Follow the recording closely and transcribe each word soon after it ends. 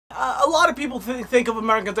a lot of people think of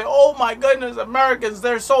Americans, say, oh my goodness, Americans,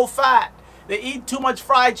 they're so fat. They eat too much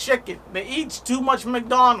fried chicken. They eat too much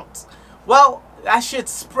McDonald's. Well, that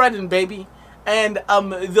shit's spreading, baby. And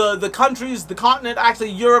the countries, the continent,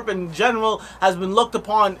 actually Europe in general, has been looked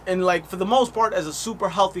upon in, like, for the most part, as a super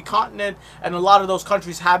healthy continent. And a lot of those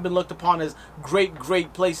countries have been looked upon as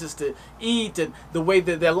great places to eat, and the way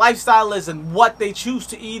that their lifestyle is and what they choose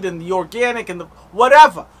to eat and the organic and the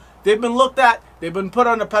whatever. They've been looked at, they've been put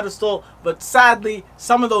on a pedestal, but sadly,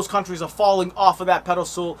 some of those countries are falling off of that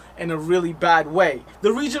pedestal in a really bad way.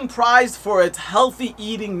 The region prized for its healthy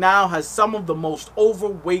eating now has some of the most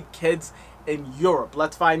overweight kids in Europe.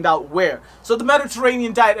 Let's find out where. So the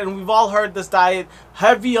Mediterranean diet, and we've all heard this diet,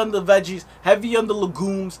 heavy on the veggies, heavy on the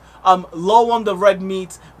legumes, low on the red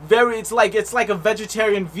meats, it's like a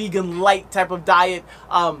vegetarian, vegan, light type of diet.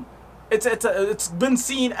 It's been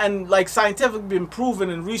seen and, like, scientifically been proven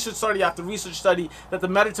in research study after research study that the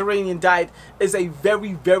Mediterranean diet is a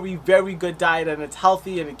very good diet, and it's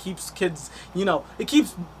healthy, and it keeps kids, you know, it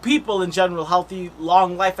keeps people in general healthy,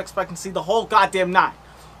 long life expectancy, the whole goddamn nine.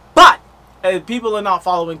 But people are not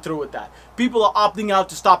following through with that. People are opting out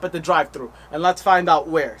to stop at the drive-thru, and let's find out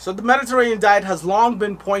where. So the Mediterranean diet has long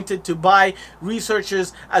been pointed to by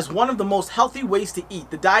researchers as one of the most healthy ways to eat.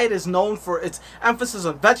 The diet is known for its emphasis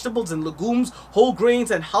on vegetables and legumes, whole grains,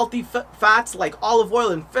 and healthy fats like olive oil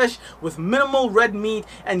and fish, with minimal red meat,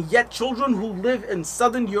 and yet children who live in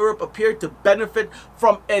Southern Europe appear to benefit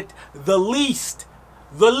from it the least.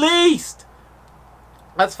 The least!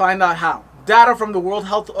 Let's find out how. Data from the World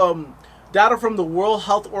Health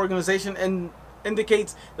Organization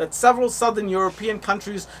indicates that several Southern European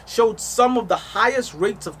countries showed some of the highest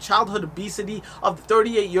rates of childhood obesity of the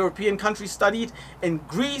 38 European countries studied. In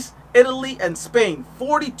Greece, Italy, and Spain,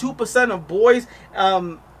 42% of boys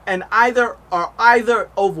are either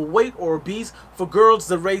overweight or obese. For girls,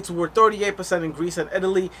 the rates were 38% in Greece and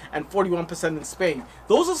Italy and 41% in Spain.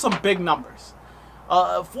 Those are some big numbers.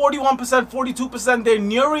 41%, 42%, they're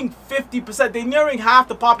nearing 50%. They're nearing half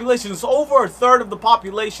the population. So over a third of the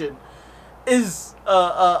population is,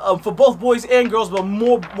 for both boys and girls, but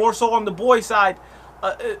more so on the boy side,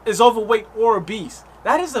 is overweight or obese.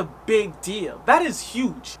 That is a big deal. That is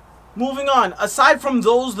huge. Moving on, aside from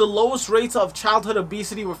those, the lowest rates of childhood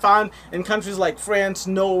obesity were found in countries like France,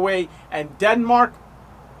 Norway, and Denmark.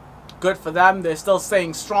 Good for them, they're still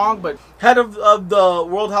staying strong. But head of the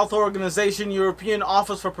World Health Organization European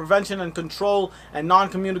Office for Prevention and Control and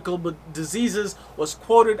Non-Communicable Diseases was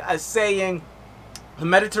quoted as saying, the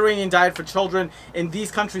Mediterranean diet for children in these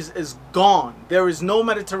countries is gone. There is no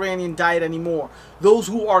Mediterranean diet anymore. Those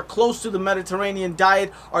who are close to the Mediterranean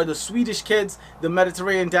diet are the Swedish kids. The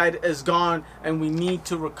Mediterranean diet is gone, and we need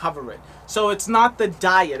to recover it. So it's not the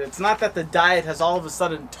diet. It's not that the diet has all of a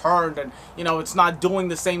sudden turned and, you know, it's not doing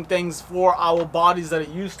the same things for our bodies that it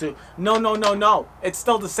used to. No. It's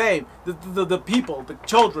still the same. The people, the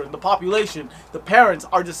children, the population, the parents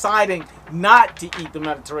are deciding not to eat the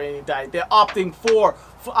Mediterranean diet. They're opting for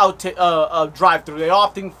drive-through. They're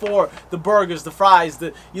opting for the burgers, the fries,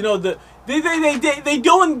 they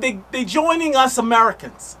joining us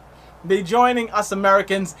Americans. They're joining us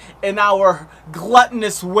Americans in our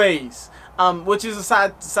gluttonous ways, which is a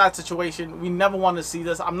sad situation. We never want to see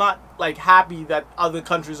this. I'm not, like, happy that other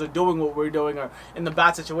countries are doing what we're doing or in the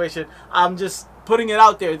bad situation. I'm just putting it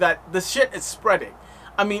out there that the shit is spreading.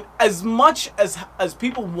 I mean, as much as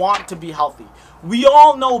people want to be healthy, we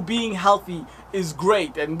all know being healthy is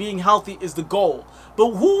great and being healthy is the goal.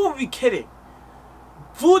 But who are we kidding?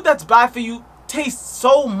 Food that's bad for you tastes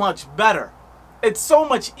so much better. It's so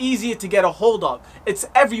much easier to get a hold of. It's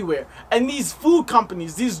everywhere. And these food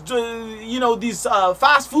companies, these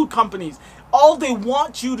fast food companies, all they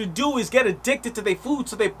want you to do is get addicted to their food,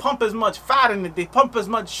 so they pump as much fat in it, they pump as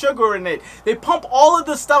much sugar in it, they pump all of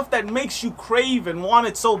the stuff that makes you crave and want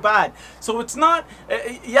it so bad. So it's not,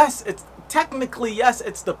 technically, yes,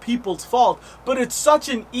 it's the people's fault, but it's such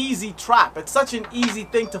an easy trap. It's such an easy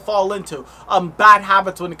thing to fall into. Bad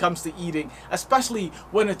habits when it comes to eating, especially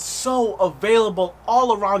when it's so available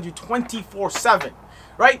all around you 24/7.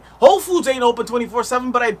 Right? Whole Foods ain't open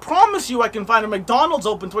 24/7, but I promise you I can find a McDonald's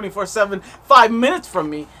open 24/7 5 minutes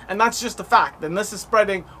from me, and that's just a fact. And this is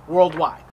spreading worldwide.